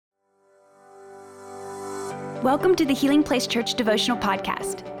Welcome to the Healing Place Church Devotional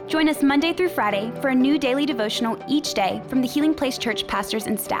Podcast. Join us Monday through Friday for a new daily devotional each day from the Healing Place Church pastors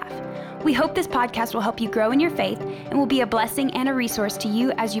and staff. We hope this podcast will help you grow in your faith and will be a blessing and a resource to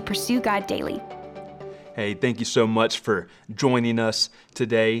you as you pursue God daily. Hey, thank you so much for joining us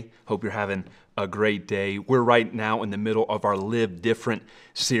today. Hope you're having a great day. We're right now in the middle of our Live Different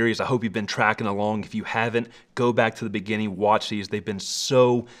series. I hope you've been tracking along. If you haven't, go back to the beginning, watch these. They've been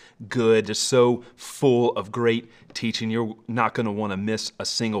so good, just so full of great teaching. You're not going to want to miss a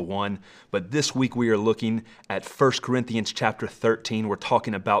single one. But this week we are looking at 1 Corinthians chapter 13. We're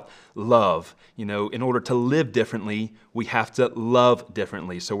talking about love. You know, in order to live differently, we have to love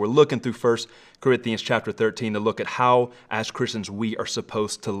differently. So we're looking through 1 Corinthians chapter 13 to look at how, as Christians, we are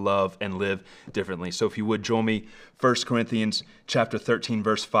supposed to love and live differently. So if you would join me, 1 Corinthians chapter 13,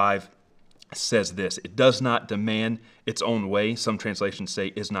 verse 5 says this: "It does not demand its own way." Some translations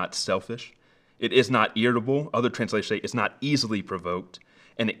say is not selfish. "It is not irritable." Other translations say it's not easily provoked.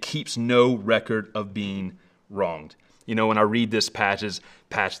 "And it keeps no record of being wronged." You know, when I read this passage,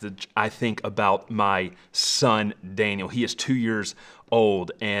 I think about my son, Daniel. He is 2 years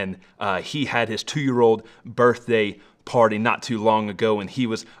old, and he had his 2-year-old birthday party not too long ago, and he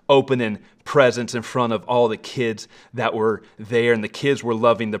was opening presents in front of all the kids that were there, and the kids were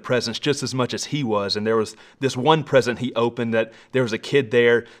loving the presents just as much as he was. And there was this one present he opened that there was a kid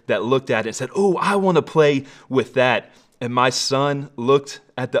there that looked at it and said, "Oh, I want to play with that." And my son looked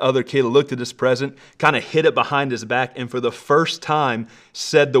at the other kid, looked at his present, kind of hid it behind his back, and for the first time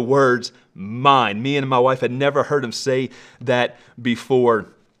said the words, "Mine." Me and my wife had never heard him say that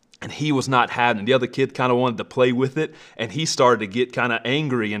before. And he was not having it. The other kid kind of wanted to play with it, and he started to get kind of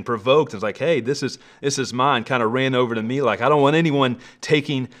angry and provoked. It's like, "Hey, this is mine." Kind of ran over to me like, "I don't want anyone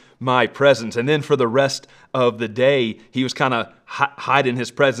taking my presents." And then for the rest of the day, he was kind of hiding his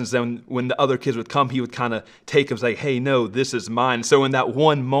presents. Then when the other kids would come, he would kind of take them and say, "Hey, no, this is mine." So in that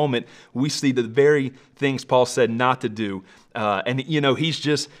one moment, we see the very things Paul said not to do. And, you know, he's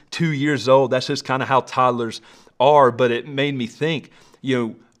just 2 years old. That's just kind of how toddlers are. But it made me think, you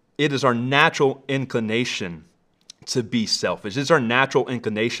know, it is our natural inclination to be selfish. It's our natural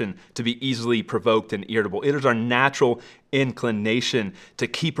inclination to be easily provoked and irritable. It is our natural inclination to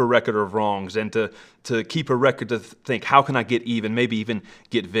keep a record of wrongs and to keep a record to think, how can I get even, maybe even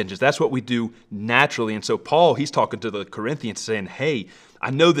get vengeance. That's what we do naturally. And so Paul, he's talking to the Corinthians saying, "Hey, I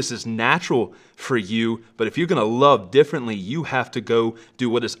know this is natural for you, but if you're going to love differently, you have to go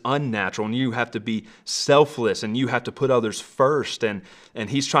do what is unnatural, and you have to be selfless, and you have to put others first." And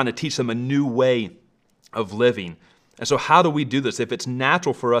he's trying to teach them a new way of living. And so how do we do this? If it's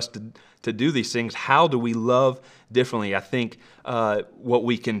natural for us to do these things, how do we love differently? I think what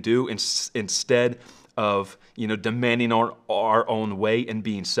we can do instead of, you know, demanding our own way and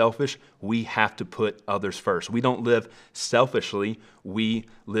being selfish, we have to put others first. We don't live selfishly, we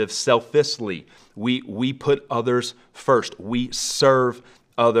live selflessly. We put others first. We serve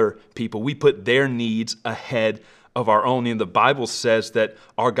other people. We put their needs ahead of our own. And the Bible says that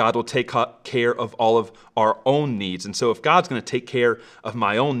our God will take care of all of our own needs. And so if God's going to take care of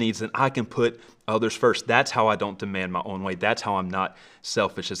my own needs, then I can put others first. That's how I don't demand my own way. That's how I'm not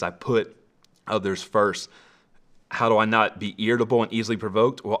selfish, as I put others first. How do I not be irritable and easily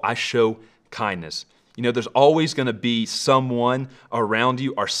provoked? Well, I show kindness. You know, there's always going to be someone around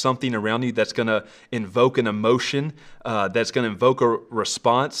you or something around you that's going to invoke an emotion, that's going to invoke a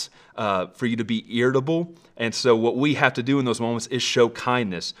response for you to be irritable. And so what we have to do in those moments is show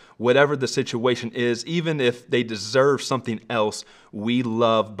kindness. Whatever the situation is, even if they deserve something else, we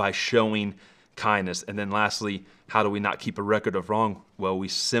love by showing kindness. And then lastly, how do we not keep a record of wrong? Well, we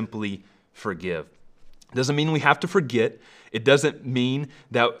simply forgive. It doesn't mean we have to forget. It doesn't mean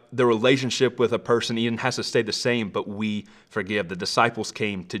that the relationship with a person even has to stay the same, but we forgive. The disciples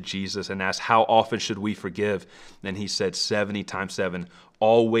came to Jesus and asked, "How often should we forgive?" And he said 70 times 7,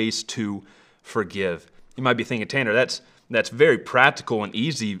 always to forgive. You might be thinking, "Tanner, that's very practical and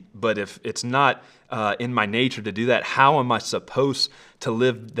easy, but if it's not in my nature to do that, how am I supposed to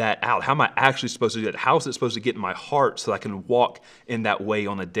live that out? How am I actually supposed to do that? How is it supposed to get in my heart so that I can walk in that way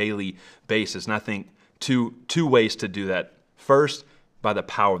on a daily basis?" And I think two ways to do that. First, by the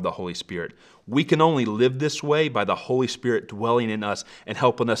power of the Holy Spirit. We can only live this way by the Holy Spirit dwelling in us and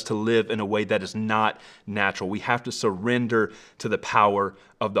helping us to live in a way that is not natural. We have to surrender to the power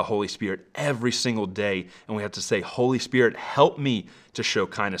of the Holy Spirit every single day. And we have to say, "Holy Spirit, help me to show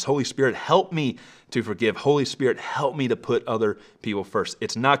kindness. Holy Spirit, help me to forgive. Holy Spirit, help me to put other people first."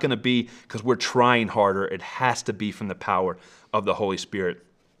 It's not going to be because we're trying harder. It has to be from the power of the Holy Spirit.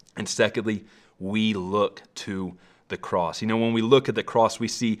 And secondly, we look to the cross. When we look at the cross, we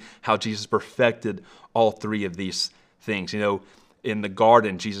see how Jesus perfected all three of these things. In the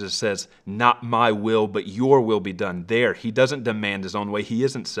garden, Jesus says, "Not my will, but your will be done." There, he doesn't demand his own way. He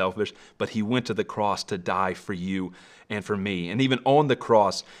isn't selfish, but he went to the cross to die for you and for me. And even on the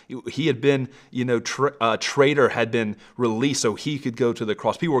cross, he had been, a traitor had been released so he could go to the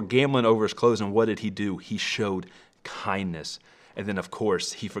cross. People were gambling over his clothes, and what did he do? He showed kindness. And then, of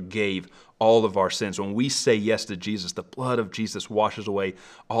course, he forgave all of our sins. When we say yes to Jesus, the blood of Jesus washes away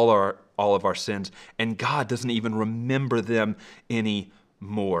all of our sins, and God doesn't even remember them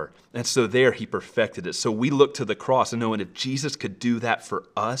anymore. And so there he perfected it. So we look to the cross and knowing if Jesus could do that for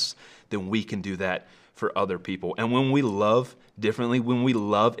us, then we can do that for other people. And when we love differently, when we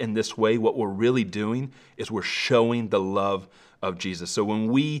love in this way, what we're really doing is we're showing the love of Jesus. So when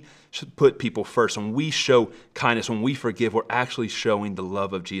we put people first, when we show kindness, when we forgive, we're actually showing the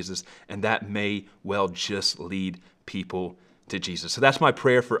love of Jesus, and that may well just lead people to Jesus. So that's my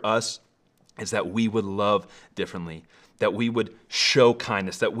prayer for us, is that we would love differently, that we would show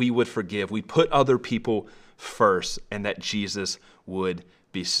kindness, that we would forgive, we put other people first, and that Jesus would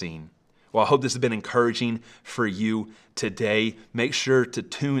be seen. Well, I hope this has been encouraging for you today. Make sure to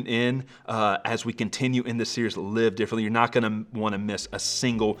tune in as we continue in this series, Live Differently. You're not going to want to miss a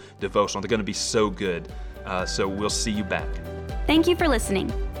single devotional. They're going to be so good. So we'll see you back. Thank you for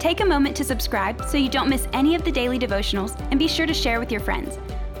listening. Take a moment to subscribe so you don't miss any of the daily devotionals, and be sure to share with your friends.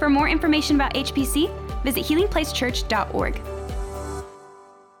 For more information about HPC, visit healingplacechurch.org.